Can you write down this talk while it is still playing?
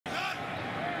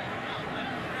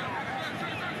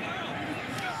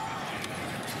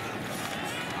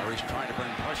He's trying to bring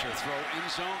pressure, throw in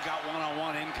zone, got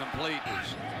one-on-one, incomplete.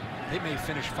 They may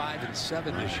finish 5 and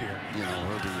 7 this year. You know,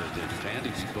 Herbie did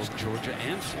advantage in both Georgia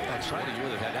and Florida. That's right. The year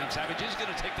they've had that. Savage is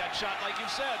going to take that shot, like you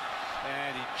said,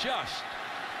 and he just.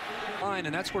 Line,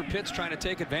 and that's where Pitt's trying to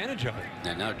take advantage of it.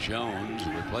 And now Jones,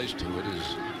 replaced to it,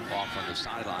 is off on the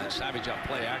sideline. Savage on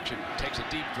play action, takes a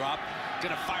deep drop,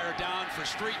 going to fire down for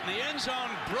Street in the end zone,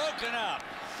 broken up.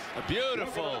 A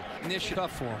beautiful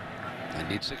initiative for him. And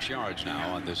need 6 yards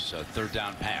now on this third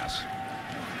down pass.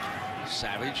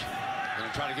 Savage going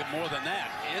to try to get more than that.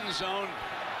 End zone.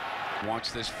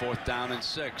 Wants this 4th down and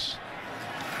 6.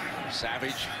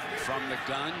 Savage from the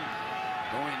gun.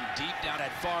 Going deep down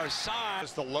that far side.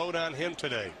 That's the load on him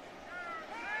today.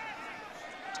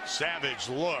 Savage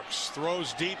looks,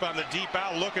 throws deep on the deep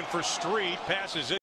out, looking for Street, passes it.